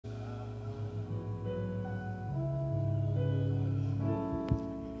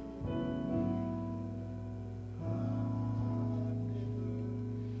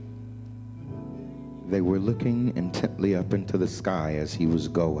They were looking intently up into the sky as he was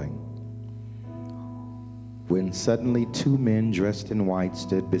going, when suddenly two men dressed in white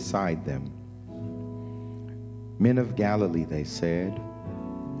stood beside them. "Men of Galilee," they said,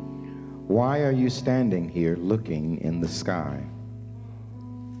 "why are you standing here looking in the sky?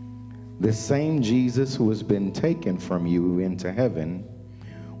 This same Jesus who has been taken from you into heaven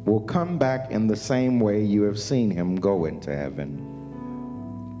will come back in the same way you have seen him go into heaven."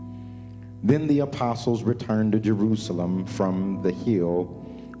 Then the apostles returned to Jerusalem from the hill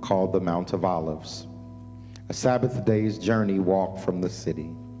called the Mount of Olives, a Sabbath day's journey walk from the city.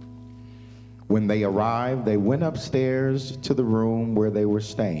 When they arrived, they went upstairs to the room where they were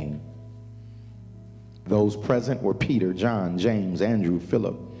staying. Those present were Peter, John, James, Andrew,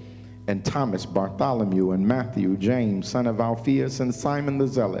 Philip, and Thomas, Bartholomew, and Matthew, James, son of Alphaeus, and Simon the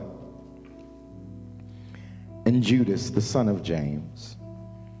Zealot, and Judas, the son of James.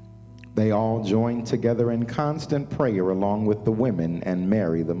 They all joined together in constant prayer along with the women and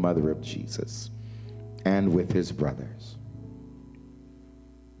Mary, the mother of Jesus, and with his brothers.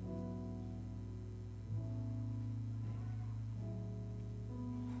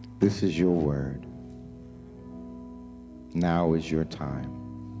 This is your word. Now is your time.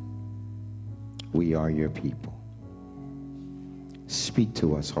 We are your people. Speak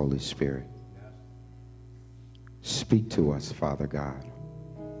to us, Holy Spirit. Speak to us, Father God.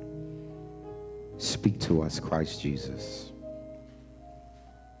 Speak to us, Christ Jesus.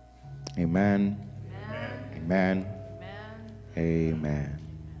 Amen. Amen. Amen. Amen.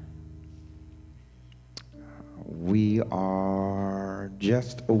 We are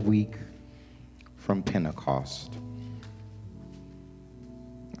just a week from Pentecost.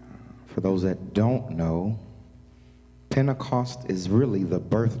 For those that don't know, Pentecost is really the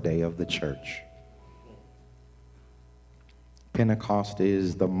birthday of the church. Pentecost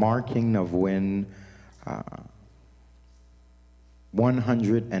is the marking of when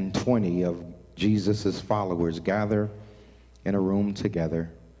 120 of Jesus' followers gather in a room together.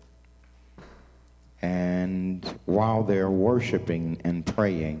 And while they're worshiping and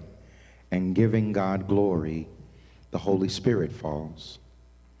praying and giving God glory, the Holy Spirit falls.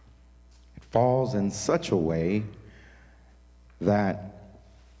 It falls in such a way that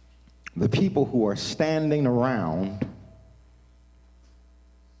the people who are standing around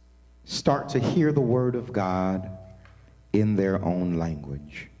start to hear the word of God in their own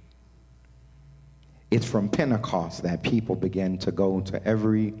language. It's from Pentecost that people begin to go to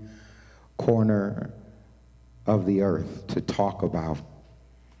every corner of the earth to talk about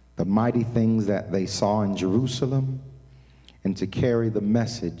the mighty things that they saw in Jerusalem and to carry the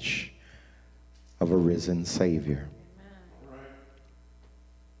message of a risen Savior. Amen.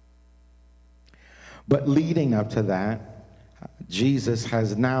 But leading up to that, Jesus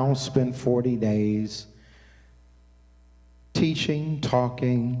has now spent 40 days teaching,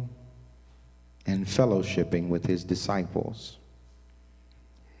 talking, and fellowshipping with his disciples.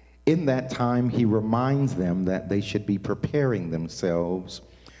 In that time, he reminds them that they should be preparing themselves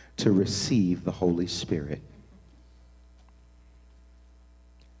to receive the Holy Spirit.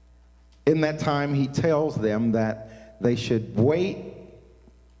 In that time, he tells them that they should wait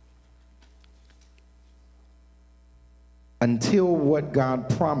until what God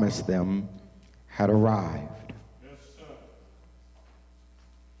promised them had arrived. Yes, sir.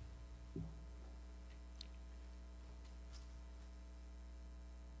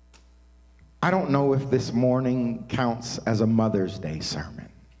 I don't know if this morning counts as a Mother's Day sermon.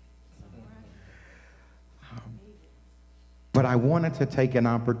 But I wanted to take an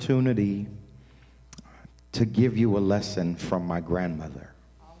opportunity to give you a lesson from my grandmother.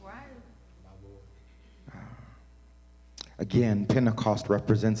 Again, Pentecost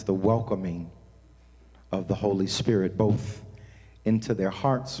represents the welcoming of the Holy Spirit, both into their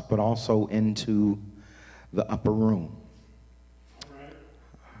hearts, but also into the upper room.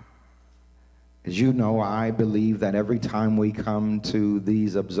 As you know, I believe that every time we come to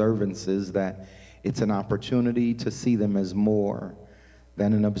these observances, that it's an opportunity to see them as more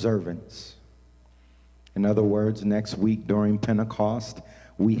than an observance. In other words, next week during Pentecost,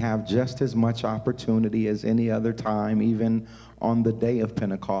 we have just as much opportunity as any other time, even on the day of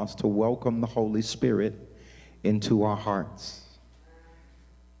Pentecost, to welcome the Holy Spirit into our hearts,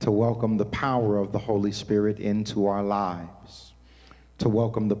 to welcome the power of the Holy Spirit into our lives, to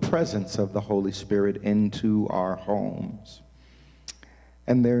welcome the presence of the Holy Spirit into our homes.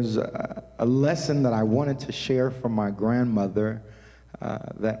 And there's a lesson that I wanted to share from my grandmother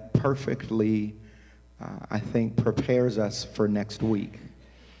that perfectly, I think, prepares us for next week.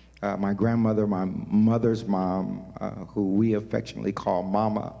 My grandmother, my mother's mom, who we affectionately call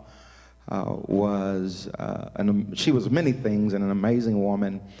Mama, she was many things and an amazing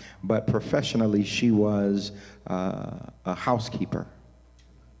woman, but professionally she was a housekeeper.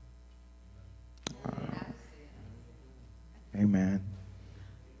 Amen.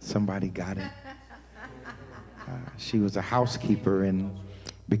 Somebody got it. She was a housekeeper, and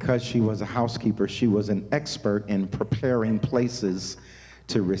because she was a housekeeper, she was an expert in preparing places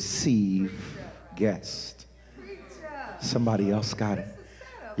to receive guests. Somebody else got it.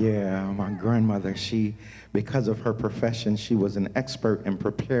 Yeah, my grandmother, because of her profession, she was an expert in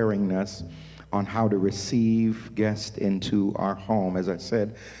preparing us on how to receive guests into our home. As I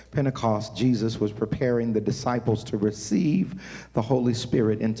said, Pentecost, Jesus was preparing the disciples to receive the Holy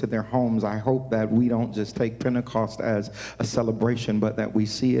Spirit into their homes. I hope that we don't just take Pentecost as a celebration, but that we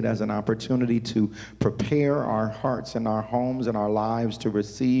see it as an opportunity to prepare our hearts and our homes and our lives to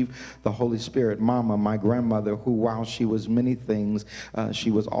receive the Holy Spirit. Mama, my grandmother, who while she was many things,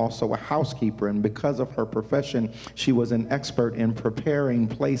 she was also a housekeeper, and because of her profession, she was an expert in preparing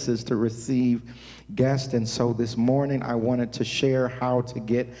places to receive guests. And so this morning I wanted to share how to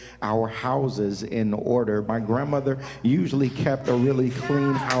get our houses in order. My grandmother usually kept a really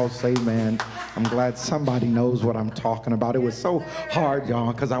clean house. Amen. I'm glad somebody knows what I'm talking about. It was so hard,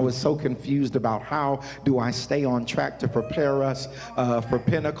 y'all, because I was so confused about how do I stay on track to prepare us for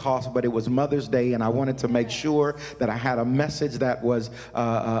Pentecost, but it was Mother's Day, and I wanted to make sure that I had a message that was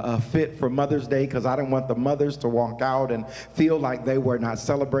fit for Mother's Day, because I didn't want the mothers to walk out and feel like they were not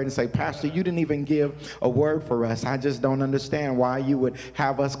celebrating, say, Pastor, you didn't even give a word for us. I just don't understand why you would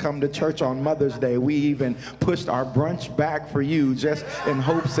have us come to church on Mother's Day. We even pushed our brunch back for you just in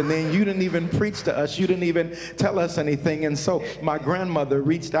hopes, and then you didn't even preach to us. You didn't even tell us anything. And so my grandmother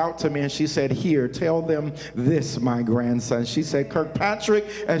reached out to me and she said, here, tell them this, my grandson. She said, Kirkpatrick,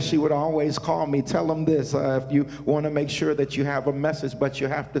 as she would always call me, tell them this. If you want to make sure that you have a message, but you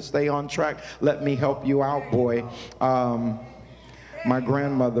have to stay on track, let me help you out, boy. My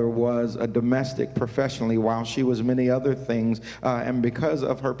grandmother was a domestic professionally while she was many other things, and because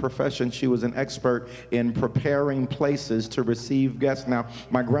of her profession, she was an expert in preparing places to receive guests. Now,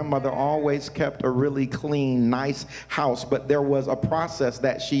 my grandmother always kept a really clean, nice house, but there was a process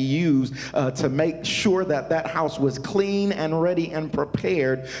that she used to make sure that that house was clean and ready and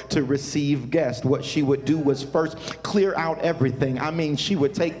prepared to receive guests. What she would do was first clear out everything. I mean, she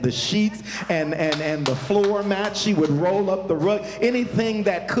would take the sheets and the floor mat, she would roll up the rug, anything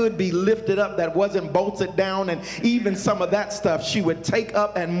that could be lifted up that wasn't bolted down, and even some of that stuff she would take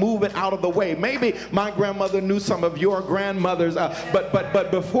up and move it out of the way. Maybe my grandmother knew some of your grandmothers, but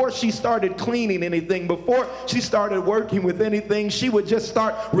before she started cleaning anything, before she started working with anything, she would just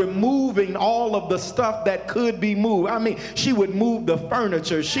start removing all of the stuff that could be moved. I mean, she would move the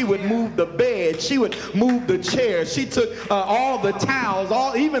furniture, she would move the bed, she would move the chairs. She took all the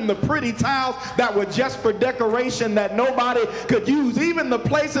towels, even the pretty towels that were just for decoration that nobody could use, even the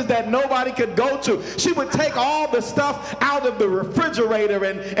places that nobody could go to. She would take all the stuff out of the refrigerator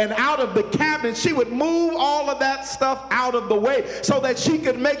and out of the cabinet. She would move all of that stuff out of the way so that she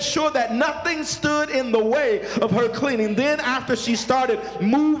could make sure that nothing stood in the way of her cleaning. Then after she started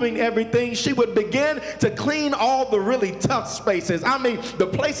moving everything, she would begin to clean all the really tough spaces. I mean, the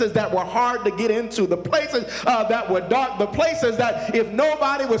places that were hard to get into, the places that were dark, the places that if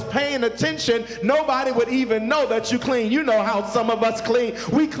nobody was paying attention, nobody would even know that you clean. You know how some of us clean.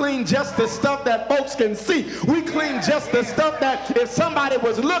 We clean just the stuff that folks can see. We clean just the stuff that if somebody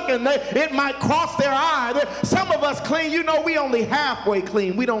was looking, it might cross their eye. Some of us clean, you know, we only halfway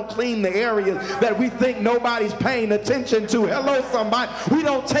clean. We don't clean the areas that we think nobody's paying attention to. Hello, somebody. We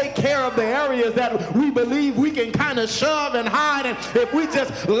don't take care of the areas that we believe we can kind of shove and hide. And if we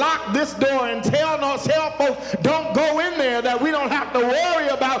just lock this door and tell folks don't go in there, that we don't have to worry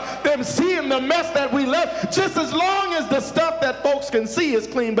about them seeing the mess that we left, just as long as the stuff that folks can see is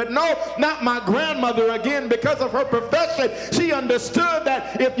clean. But no, not my grandmother. Again, because of her profession, she understood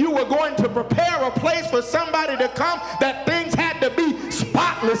that if you were going to prepare a place for somebody to come, that things had to be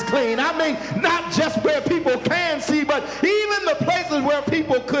spotless clean. I mean, not just where people can see, but even the places where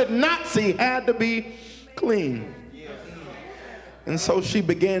people could not see had to be clean. And so she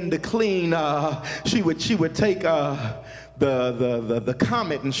began to clean. She would take the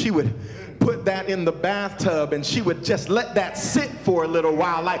comet, and she would put that in the bathtub, and she would just let that sit for a little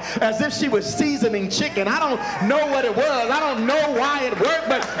while, like as if she was seasoning chicken. I don't know what it was. I don't know why it worked,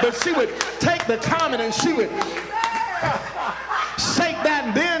 but she would take the comet and she would shake that,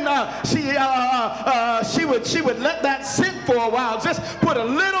 and then she would let that sit for a while. Just put a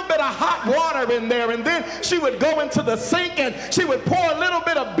little bit of hot water in there, and then she would go into the sink and she would pour a little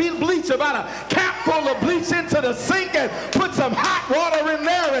bit of bleach, about a cap full of bleach, into the sink, and put some hot water in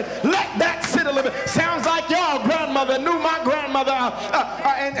there and let that grandmother knew my grandmother,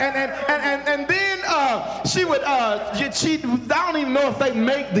 and then she would, I don't even know if they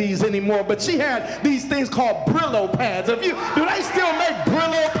make these anymore, but she had these things called Brillo pads. Do they still make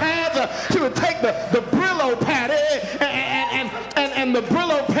Brillo pads? She would take the Brillo pad and the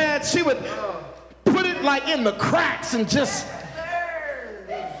Brillo pad, she would put it like in the cracks and just...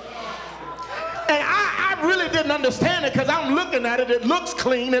 And I really didn't understand it because I'm looking at it. It looks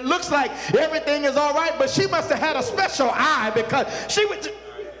clean. It looks like everything is all right. But she must have had a special eye because she would...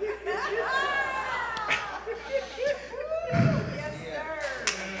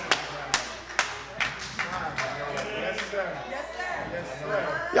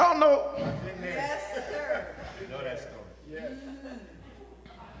 Y'all know. Yes, sir. You know that story. Yes.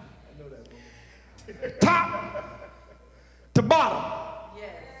 I know that. Top to bottom. Yes.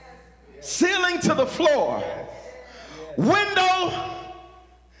 Ceiling to the floor. Window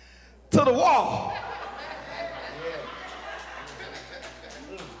to the wall.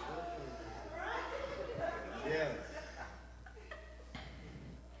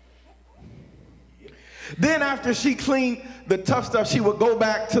 Then after she cleaned the tough stuff, she would go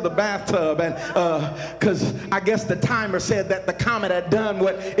back to the bathtub, and because I guess the timer said that the comet had done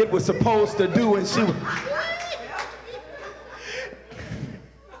what it was supposed to do, and she would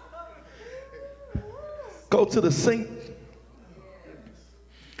go to the sink.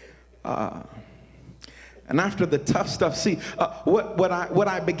 And after the tough stuff, see, what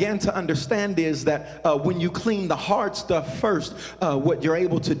I began to understand is that when you clean the hard stuff first, what you're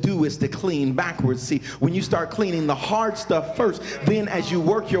able to do is to clean backwards. See, when you start cleaning the hard stuff first, then as you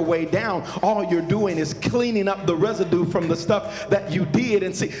work your way down, all you're doing is cleaning up the residue from the stuff that you did.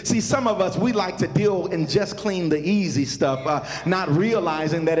 And see, some of us, we like to deal and just clean the easy stuff, not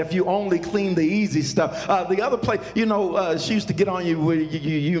realizing that if you only clean the easy stuff, the other place, you know, she used to get on you where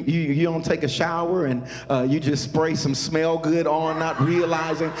you don't take a shower and you just spray some smell good on, not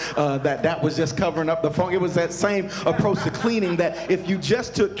realizing that was just covering up the funk. It was that same approach to cleaning, that if you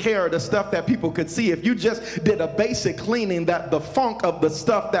just took care of the stuff that people could see, if you just did a basic cleaning, that the funk of the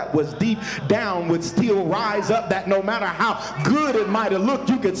stuff that was deep down would still rise up, that no matter how good it might have looked,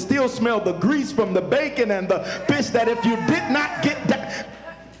 you could still smell the grease from the bacon and the fish, that if you did not get that.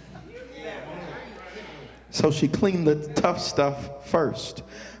 So she cleaned the tough stuff first.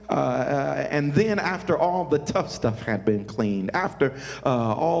 And then after all the tough stuff had been cleaned, after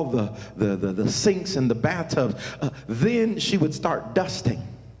all the sinks and the bathtubs, then she would start dusting.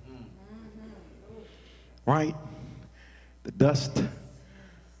 Right? The dust.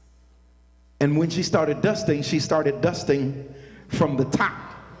 And when she started dusting from the top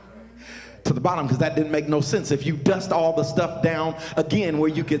to the bottom, because that didn't make no sense. If you dust all the stuff down again where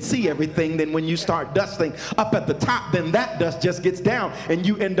you could see everything, then when you start dusting up at the top, then that dust just gets down and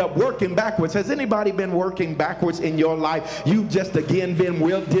you end up working backwards. Has anybody been working backwards in your life? You've just again been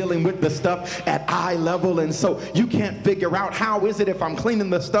dealing with the stuff at eye level, and so you can't figure out how is it if I'm cleaning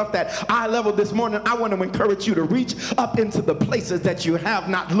the stuff at eye level this morning. I want to encourage you to reach up into the places that you have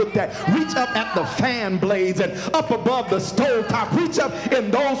not looked at. Reach up at the fan blades and up above the stove top. Reach up in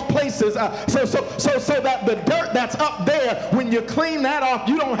those places so that the dirt that's up there, when you clean that off,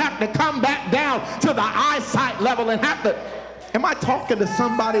 you don't have to come back down to the eyesight level and have to... Am I talking to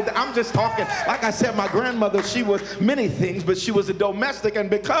somebody? I'm just talking. Like I said, my grandmother, she was many things, but she was a domestic, and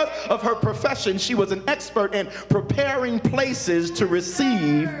because of her profession, she was an expert in preparing places to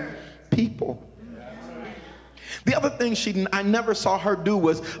receive people. The other thing I never saw her do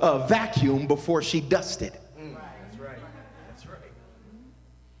was vacuum before she dusted.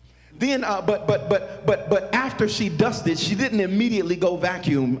 Then, but after she dusted, she didn't immediately go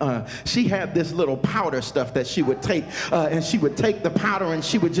vacuum. She had this little powder stuff that she would take, and she would take the powder and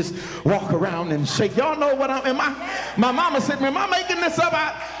she would just walk around and shake. Y'all know what my mama said, am I making this up?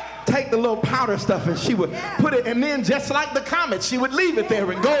 Take the little powder stuff and she would put it, and then just like the comet, she would leave it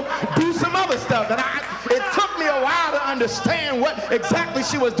there and go do some other stuff. And it took me a while to understand what exactly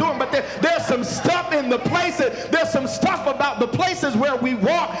she was doing, but there's some stuff in the places, there's some stuff about the places where we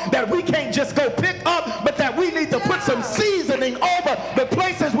walk that we can't just go pick up, but that we need to put some seasoning over the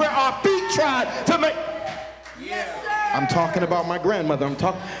places where our feet tried to make. Yes, sir. I'm talking about my grandmother. I'm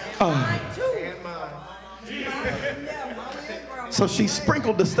talking. So she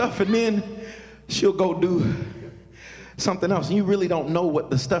sprinkled the stuff, and then she'll go do something else. And you really don't know what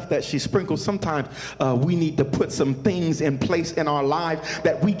the stuff that she sprinkles. Sometimes we need to put some things in place in our lives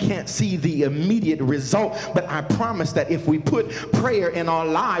that we can't see the immediate result. But I promise that if we put prayer in our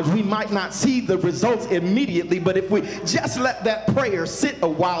lives, we might not see the results immediately. But if we just let that prayer sit a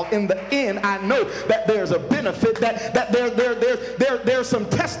while, in the end, I know that there's a benefit, that there's some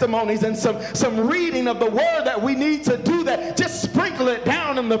testimonies and some reading of the word that we need to do, that just sprinkle it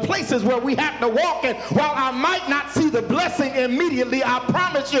down in the places where we have to walk. And while I might not see the blessing immediately, I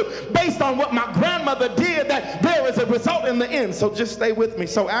promise you, based on what my grandmother did, that there is a result in the end. So just stay with me.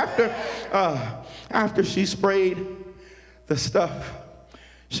 So after she sprayed the stuff,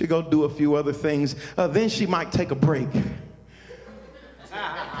 she go do a few other things. Then she might take a break.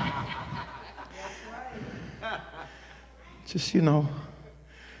 Just,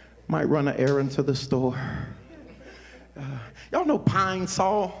 might run an errand to the store. Y'all know Pine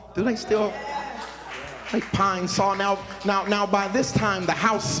Sol? Do they still make Pine Sol? Now, by this time, the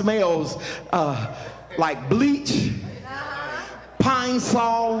house smells like bleach, Pine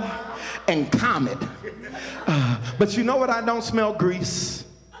Sol, and Comet. But you know what I don't smell? Grease.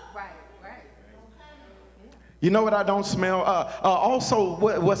 You know what I don't smell? Also,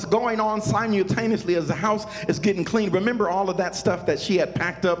 what's going on simultaneously as the house is getting clean. Remember all of that stuff that she had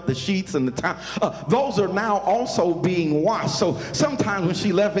packed up, the sheets and the towel? Those are now also being washed. So sometimes when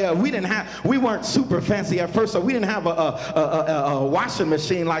she left here, we weren't super fancy at first, so we didn't have a washing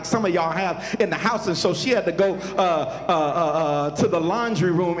machine like some of y'all have in the house. And so she had to go to the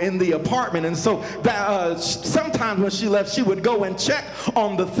laundry room in the apartment. And so sometimes when she left, she would go and check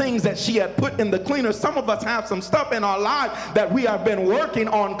on the things that she had put in the cleaner. Some of us have some stuff in our lives that we have been working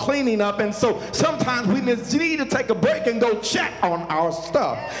on cleaning up, and so sometimes we need to take a break and go check on our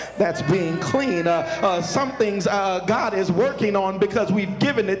stuff that's being cleaned. Some things God is working on because we've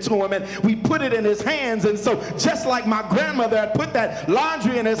given it to him and we put it in his hands. And so just like my grandmother had put that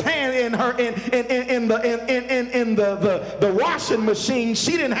laundry in his hand in the washing machine,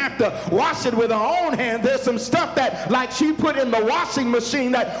 she didn't have to wash it with her own hand. There's some stuff that like she put in the washing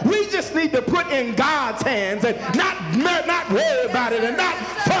machine that we just need to put in God's hands and not worry about it and not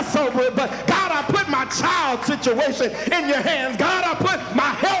fuss over it. But God, I put my child situation in your hands. God, I put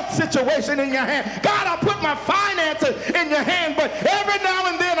my health situation in your hand. God, I put my finances in your hand. But every now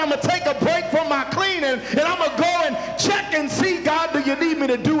and then I'm going to take a break from my cleaning and I'm going to go and check and see, God, do you need me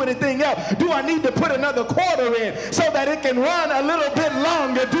to do anything else? Do I need to put another quarter in so that it can run a little bit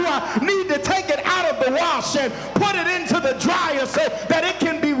longer? Do I need to take it out of the wash and put it into the dryer so that it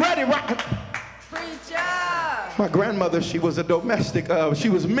can be ready? My grandmother, she was a domestic. She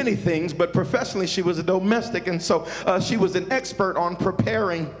was many things, but professionally she was a domestic. And so she was an expert on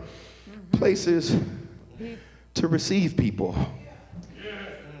preparing places to receive people.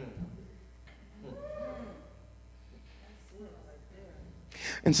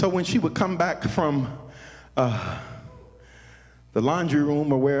 And so when she would come back from the laundry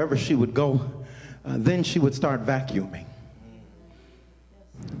room or wherever she would go, then she would start vacuuming.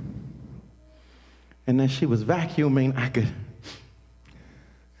 And as she was vacuuming,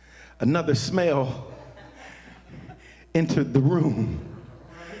 another smell entered the room.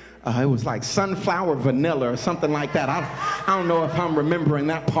 It was like sunflower vanilla or something like that. I don't know if I'm remembering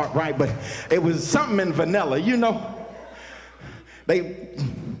that part right, but it was something in vanilla,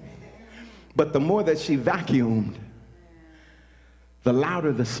 But the more that she vacuumed, the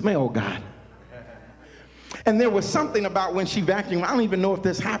louder the smell got. And there was something about when she vacuumed, I don't even know if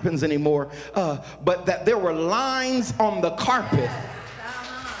this happens anymore, but that there were lines on the carpet.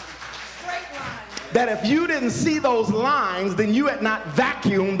 That if you didn't see those lines, then you had not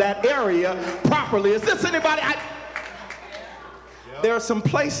vacuumed that area properly. Is this anybody? There are some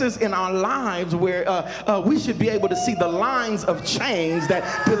places in our lives where we should be able to see the lines of change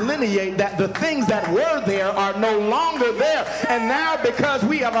that delineate that the things that were there are no longer there. And now because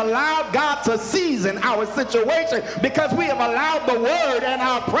we have allowed God to season our situation, because we have allowed the word and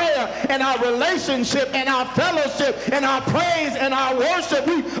our prayer and our relationship and our fellowship and our praise and our worship,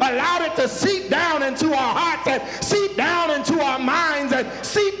 we allowed it to seep down into our hearts and seep down into our minds and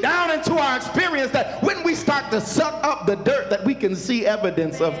seep down into our experience, that when we start to suck up the dirt, that we can see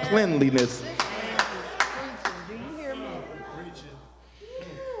evidence of cleanliness.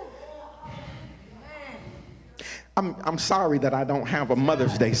 I'm sorry that I don't have a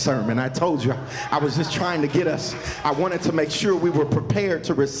Mother's Day sermon. I told you I was just trying to get us. I wanted to make sure we were prepared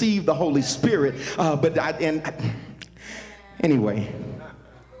to receive the Holy Spirit. Anyway.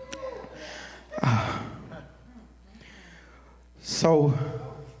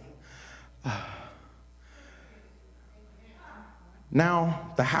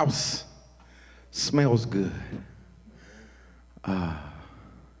 Now the house smells good. The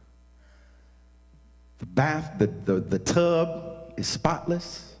bath, the tub is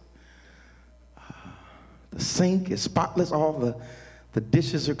spotless. The sink is spotless. All the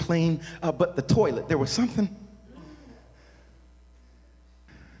dishes are clean. But the toilet, there was something.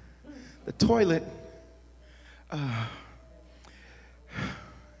 The toilet,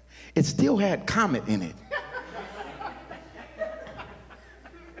 it still had Comet in it.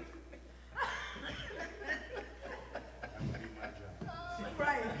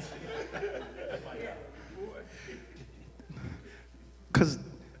 Right.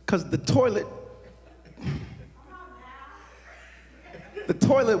 Because the toilet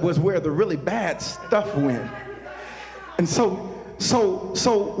was where the really bad stuff went. And so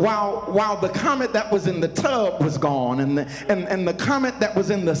while the Comet that was in the tub was gone, and the Comet that was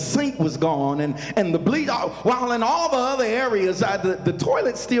in the sink was gone, and the bleach, while in all the other areas, the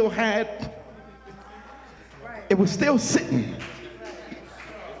toilet still had, it was still sitting.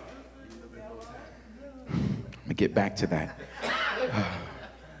 Let me get back to that.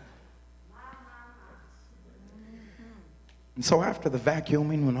 And so after the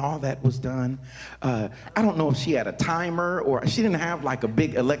vacuuming, when all that was done, I don't know if she had a timer or she didn't have like a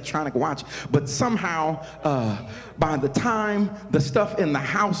big electronic watch, but somehow by the time the stuff in the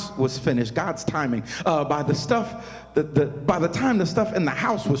house was finished, God's timing, by the time the stuff in the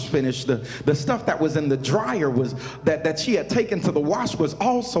house was finished, the stuff that was in the dryer was that she had taken to the wash was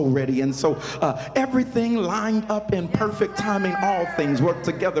also ready. And so everything lined up in perfect timing. All things work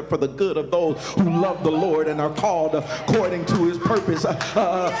together for the good of those who love the Lord and are called according to his purpose.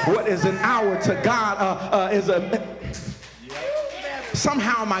 What is an hour to God is a...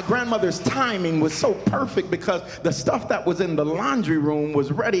 Somehow my grandmother's timing was so perfect because the stuff that was in the laundry room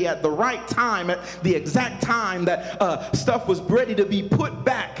was ready at the right time, at the exact time that stuff was ready to be put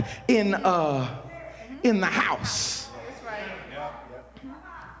back in the house.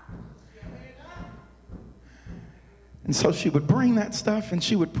 And so she would bring that stuff and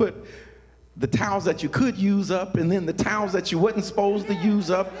she would put the towels that you could use up and then the towels that you wasn't supposed to use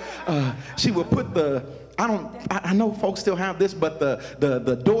up. She would put I know folks still have this, but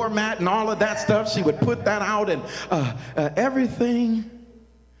the doormat and all of that stuff, she would put that out, and everything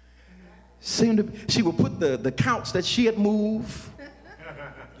seemed to, she would put the couch that she had moved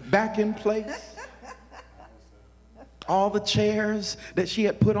back in place. All the chairs that she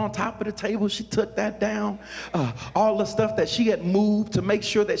had put on top of the table, she took that down. All the stuff that she had moved to make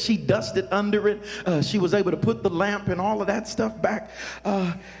sure that she dusted under it, she was able to put the lamp and all of that stuff back.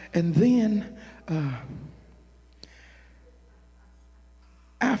 And then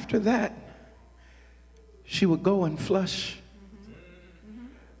after that, she would go and flush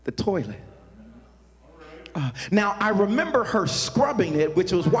the toilet. Now, I remember her scrubbing it,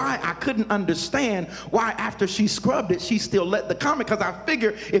 which was why I couldn't understand why after she scrubbed it, she still let the Comet, because I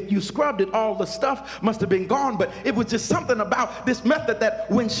figure if you scrubbed it, all the stuff must have been gone. But it was just something about this method that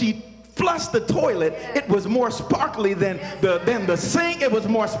when she flushed the toilet, it was more sparkly than the sink. It was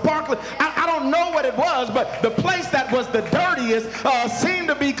more sparkly. I don't know what it was, but the place that was the dirtiest seemed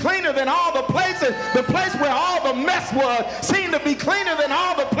to be cleaner than all the places. The place where all the mess was seemed to be cleaner than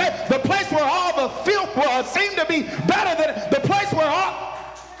all the place. The place where all the filth was seemed to be better than the place where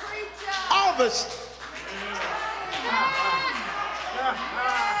all the...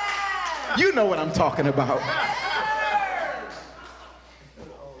 You know what I'm talking about.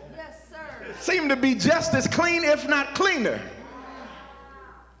 Seem to be just as clean, if not cleaner.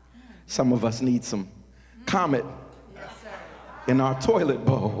 Some of us need some Comet in our toilet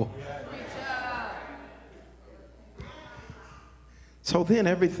bowl. So then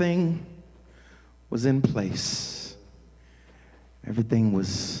everything was in place. Everything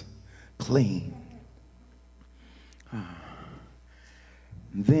was clean.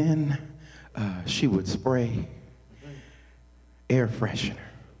 Then she would spray air freshener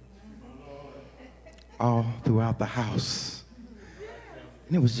all throughout the house,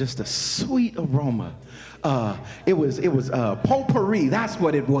 and it was just a sweet aroma. It was potpourri. That's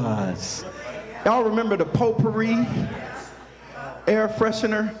what it was. Y'all remember the potpourri air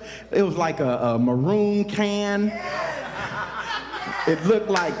freshener? It was like a maroon can. It looked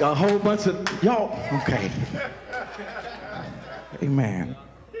like a whole bunch of y'all. Okay. Amen.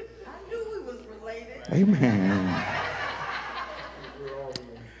 I knew we was related. Amen.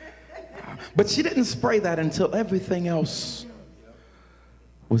 But she didn't spray that until everything else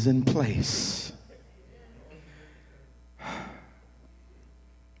was in place.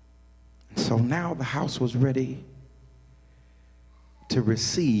 And so now the house was ready to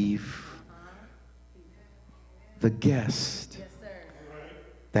receive the guest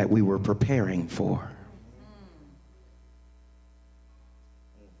that we were preparing for.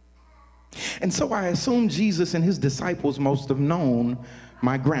 And so I assume Jesus and his disciples must have known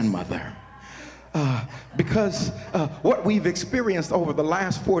my grandmother. Because what we've experienced over the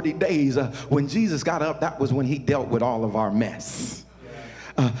last 40 days, when Jesus got up, that was when he dealt with all of our mess.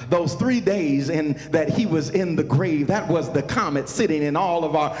 Those 3 days that he was in the grave, that was the comet sitting in all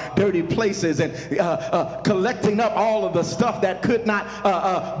of our dirty places and collecting up all of the stuff that could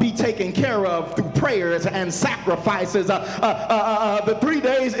not be taken care of through prayers and sacrifices. The 3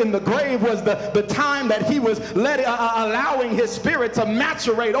 days in the grave was the time that he was allowing his spirit to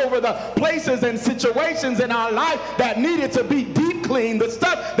maturate over the places and situations in our life that needed to be deep cleaned, the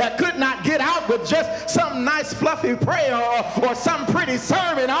stuff that could not get out with just some nice fluffy prayer or some pretty sermon.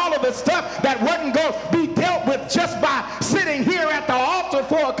 All of the stuff that wasn't going to be dealt with just by sitting here at the altar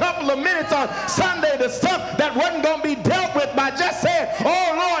for a couple of minutes on Sunday. The stuff that wasn't going to be dealt with by just saying,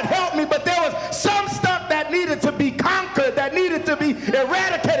 oh Lord, help me. But there was some stuff that needed to be conquered, that needed to be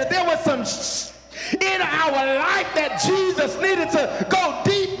eradicated. There was some in our life that Jesus needed to go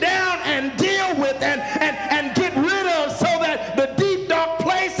deep down and deal with and get rid of, so that the deep dark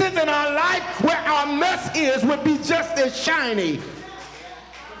places in our life where our mess is would be just as shiny.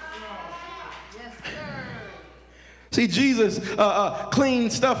 See, Jesus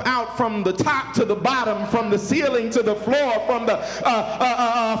cleaned stuff out from the top to the bottom, from the ceiling to the floor, from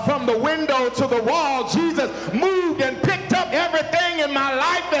the window to the wall. Jesus moved and picked up everything in my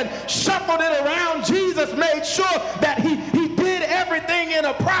life and shuffled it around. Jesus made sure that he did everything in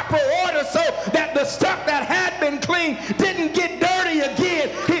a proper order, so that the stuff that had been cleaned didn't get dirty again.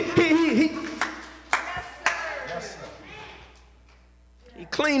 He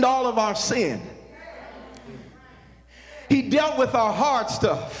cleaned all of our sin. He dealt with our hard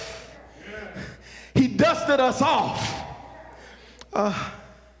stuff. He dusted us off.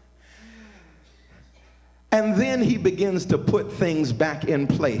 And then he begins to put things back in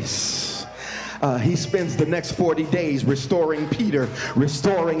place. He spends the next 40 days restoring Peter,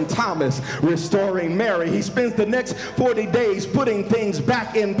 restoring Thomas, restoring Mary. He spends the next 40 days putting things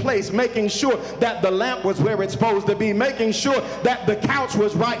back in place, making sure that the lamp was where it's supposed to be, making sure that the couch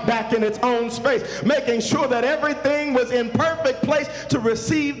was right back in its own space, making sure that everything was in perfect place to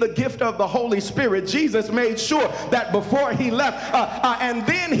receive the gift of the Holy Spirit. Jesus made sure that before he left, and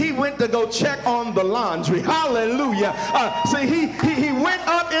then he went to go check on the laundry. Hallelujah. See, he went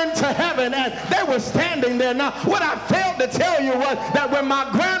up into heaven, and they were standing there. Now, what I failed to tell you was that when my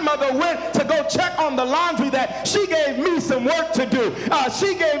grandmother went to go check on the laundry, that she gave me some work to do.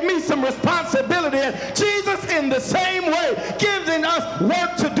 She gave me some responsibility. And Jesus, in the same way, giving us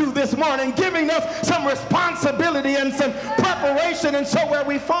work to do this morning, giving us some responsibility and some preparation. And so where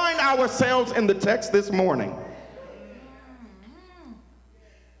we find ourselves in the text this morning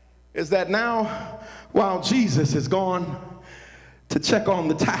is that now, while Jesus is gone to check on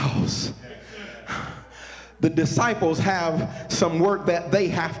the towels, the disciples have some work that they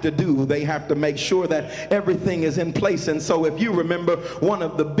have to do. They have to make sure that everything is in place. And so if you remember, one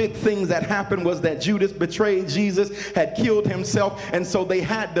of the big things that happened was that Judas betrayed Jesus, had killed himself, and so they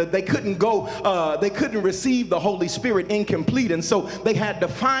couldn't receive the Holy Spirit incomplete, and so they had to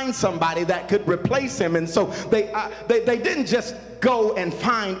find somebody that could replace him. And so they didn't just go and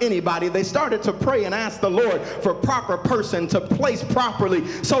find anybody. They started to pray and ask the Lord for proper person to place properly,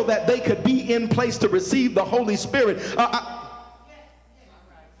 so that they could be in place to receive the Holy Spirit.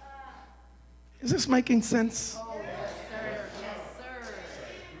 Is this making sense? Yes, sir. Yes, sir.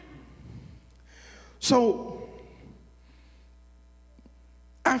 So,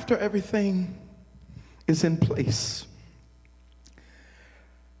 after everything is in place,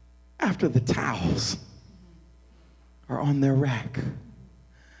 after the towels are on their rack,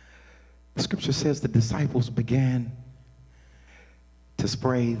 the scripture says the disciples began to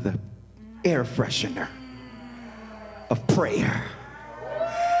spray the air freshener of prayer.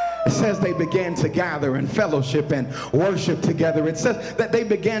 It says they began to gather and fellowship and worship together. It says that they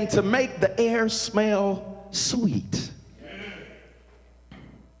began to make the air smell sweet.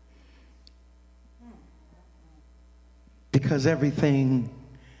 Because everything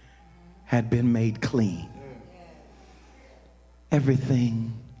had been made clean.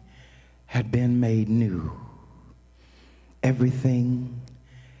 Everything had been made new. Everything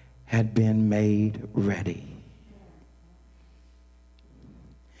had been made ready.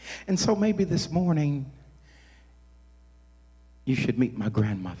 And so maybe this morning you should meet my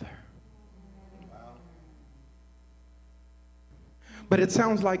grandmother. But it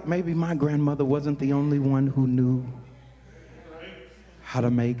sounds like maybe my grandmother wasn't the only one who knew how to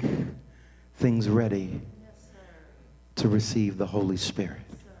make things ready to receive the Holy Spirit.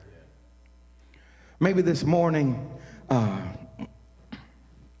 Maybe this morning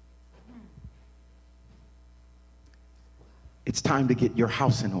It's time to get your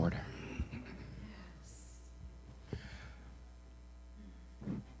house in order.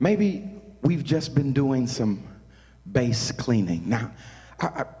 Maybe we've just been doing some base cleaning. Now,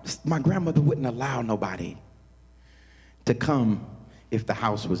 my grandmother wouldn't allow nobody to come if the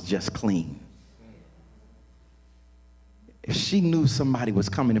house was just clean. If she knew somebody was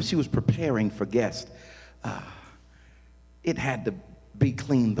coming, if she was preparing for guests, it had to be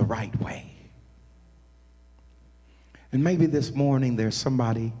cleaned the right way. And maybe this morning there's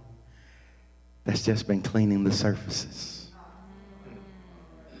somebody that's just been cleaning the surfaces,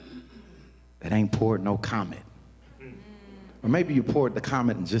 that ain't poured no Comet. Or maybe you poured the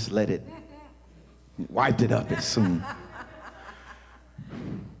Comet and just let it, wiped it up as soon.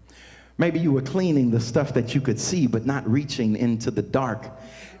 Maybe you were cleaning the stuff that you could see, but not reaching into the dark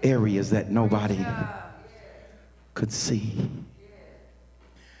areas that nobody could see.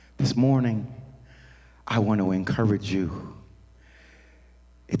 This morning, I want to encourage you.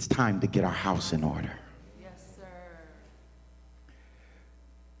 It's time to get our house in order. Yes, sir.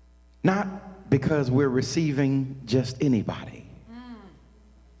 Not because we're receiving just anybody,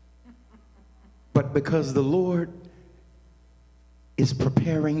 but because the Lord is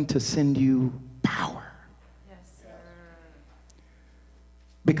preparing to send you power. Yes, sir.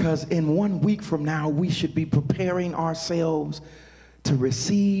 Because in 1 week from now, we should be preparing ourselves to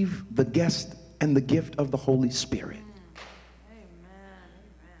receive the guest and the gift of the Holy Spirit.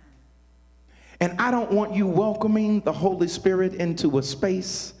 And I don't want you welcoming the Holy Spirit into a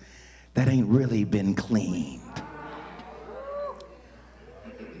space that ain't really been cleaned.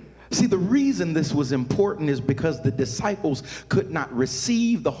 See, the reason this was important is because the disciples could not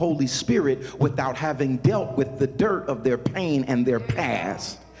receive the Holy Spirit without having dealt with the dirt of their pain and their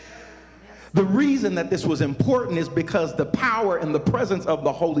past. The reason that this was important is because the power and the presence of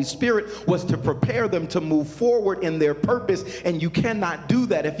the Holy Spirit was to prepare them to move forward in their purpose, and you cannot do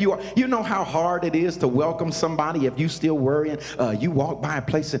that if you are. You know how hard it is to welcome somebody if you still worrying. You walk by a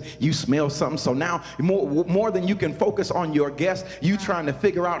place and you smell something, so now more than you can focus on your guest, you trying to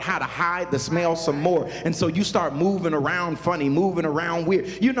figure out how to hide the smell some more, and so you start moving around funny, moving around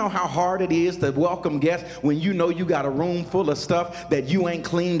weird. You know how hard it is to welcome guests when you know you got a room full of stuff that you ain't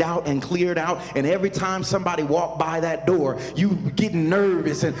cleaned out and cleared out, and every time somebody walk by that door, you getting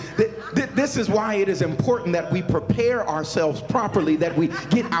nervous. And this is why it is important that we prepare ourselves properly, that we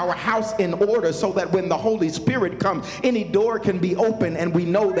get our house in order, so that when the Holy Spirit comes, any door can be open and we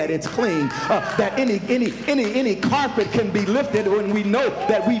know that it's clean. That any carpet can be lifted when we know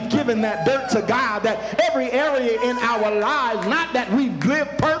that we've given that dirt to God. That every area in our lives, not that we've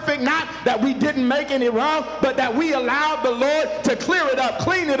lived perfect, not that we didn't make any wrong, but that we allowed the Lord to clear it up,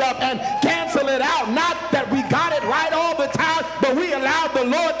 clean it up, and cancel it out. Not that we got it right all the time, but we allowed the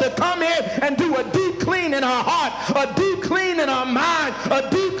Lord to come in and do a deep clean in our heart, a deep clean in our mind, a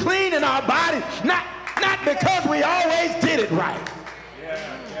deep clean in our body. Not because we always did it right,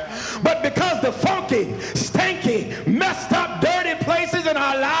 but because the funky, stinky, messed up, dirty places in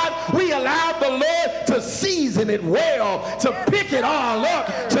our lives, we allowed the Lord to season it well, to pick it all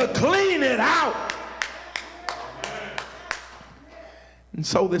up, to clean it out. And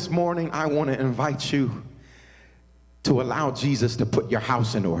so this morning, I want to invite you to allow Jesus to put your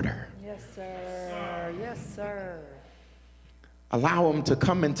house in order. Yes, sir. Yes, sir. Allow him to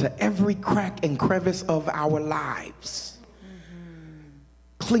come into every crack and crevice of our lives.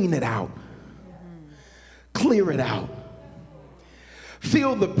 Clean it out. Clear it out.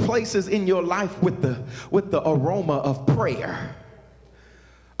 Fill the places in your life with the aroma of prayer,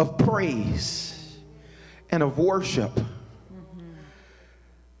 of praise, and of worship,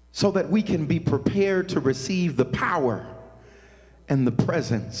 so that we can be prepared to receive the power and the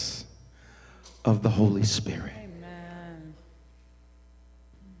presence of the Holy Spirit. Amen.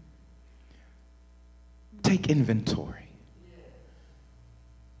 Take inventory.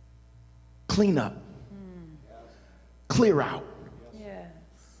 Clean up. Clear out. Yes.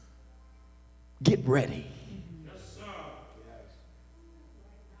 Get ready.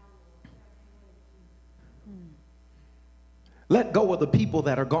 Let go of the people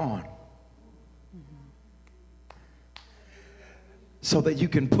that are gone, so that you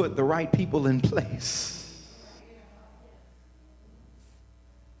can put the right people in place.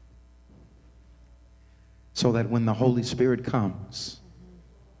 So that when the Holy Spirit comes,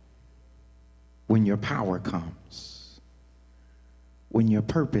 when your power comes, when your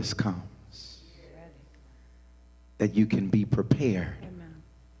purpose comes, that you can be prepared,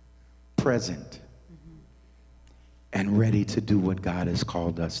 present, and ready to do what God has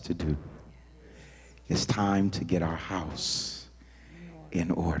called us to do. It's time to get our house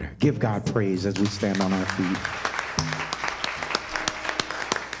in order. Give God praise as we stand on our feet.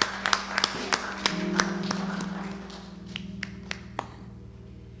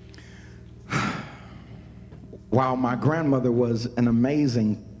 while my grandmother was an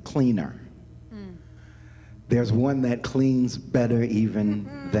amazing cleaner, there's one that cleans better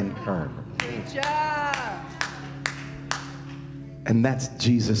even than her. Good job. And that's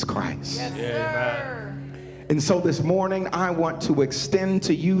Jesus Christ. Yes, sir. And so this morning, I want to extend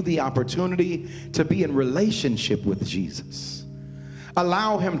to you the opportunity to be in relationship with Jesus.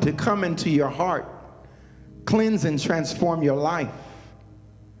 Allow him to come into your heart, cleanse and transform your life,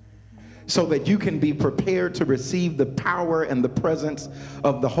 so that you can be prepared to receive the power and the presence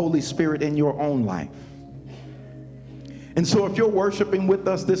of the Holy Spirit in your own life. And so if you're worshiping with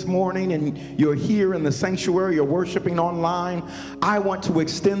us this morning and you're here in the sanctuary, you're worshiping online, I want to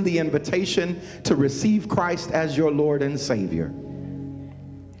extend the invitation to receive Christ as your Lord and Savior.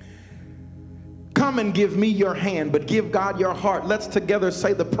 Come and give me your hand, but give God your heart. Let's together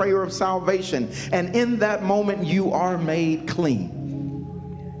say the prayer of salvation. And in that moment, you are made clean.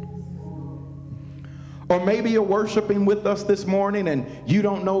 Or maybe you're worshiping with us this morning and you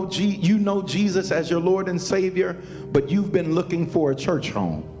don't know you know Jesus as your Lord and Savior, but you've been looking for a church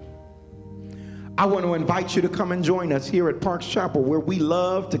home. I want to invite you to come and join us here at Parks Chapel, where we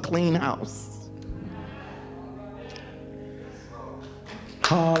love to clean house.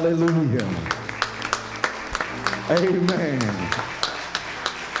 Hallelujah. Amen.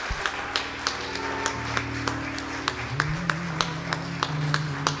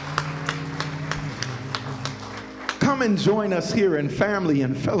 Come and join us here in family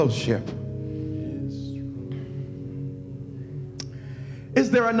and fellowship.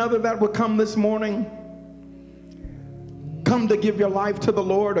 Is there another that would come this morning? Come to give your life to the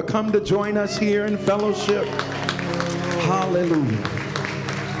Lord, or come to join us here in fellowship. Hallelujah.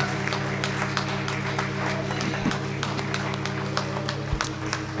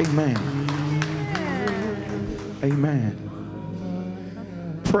 Amen. Amen.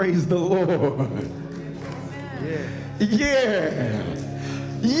 Praise the Lord. Yeah.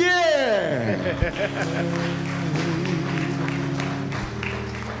 Yeah.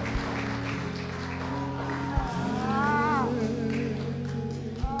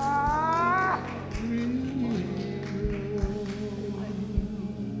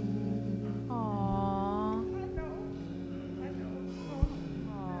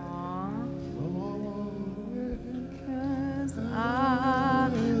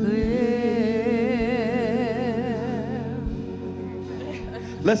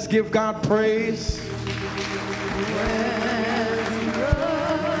 Let's give God praise.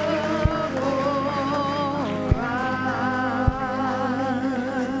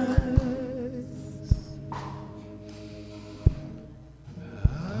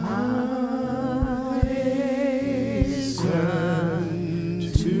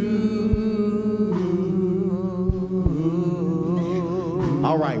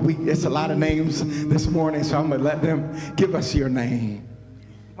 All right, it's a lot of names this morning, so I'm going to let them give us your name.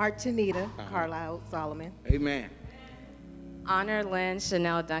 Martinita Carlisle Solomon. Amen. Honor Lynn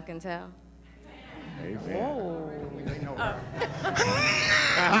Chanel Duncantel. Amen.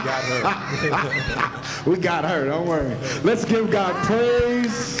 We got her, don't worry. Let's give God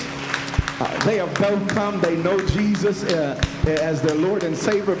praise. They have both come. They know Jesus as their Lord and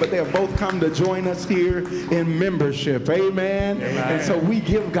Savior, but they have both come to join us here in membership. Amen. Amen. And so we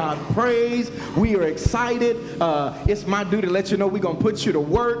give God praise. We are excited. It's my duty to let you know we're going to put you to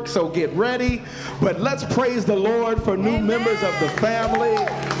work, so get ready. But let's praise the Lord for new members of the family.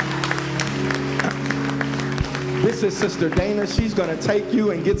 This is Sister Dana. She's going to take you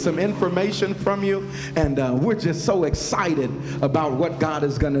and get some information from you. And we're just so excited about what God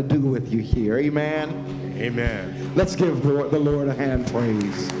is going to do with you here. Amen. Amen. Let's give the Lord a hand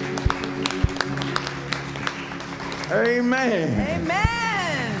praise. Amen.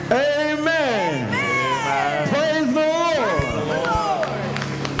 Amen. Amen. Amen. Praise the Lord. Praise the Lord.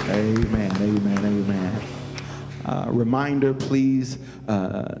 Amen. Amen. Amen. Reminder, please.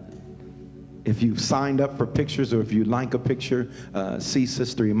 If you've signed up for pictures, or if you'd like a picture, see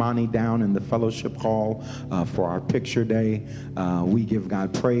Sister Imani down in the fellowship hall for our picture day. We give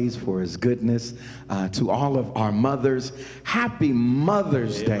God praise for his goodness. To all of our mothers, happy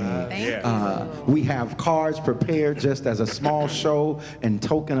Mother's Day. We have cards prepared just as a small show and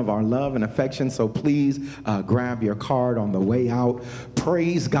token of our love and affection. So please grab your card on the way out.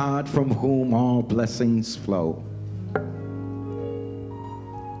 Praise God, from whom all blessings flow.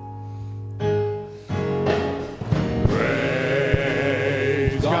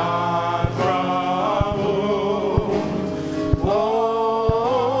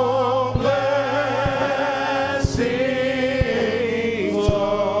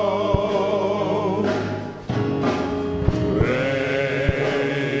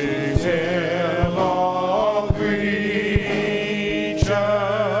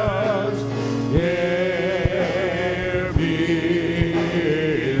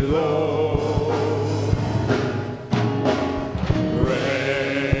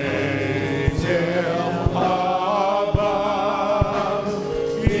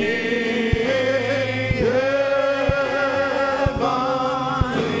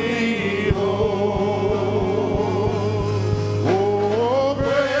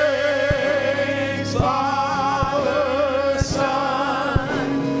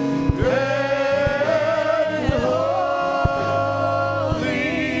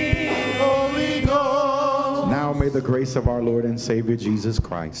 grace of our Lord and Savior Jesus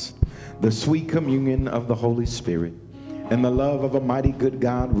Christ, the sweet communion of the Holy Spirit, and the love of a mighty good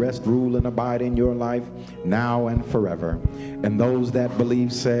God rest, rule, and abide in your life now and forever. And those that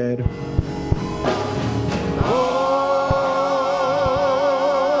believe said,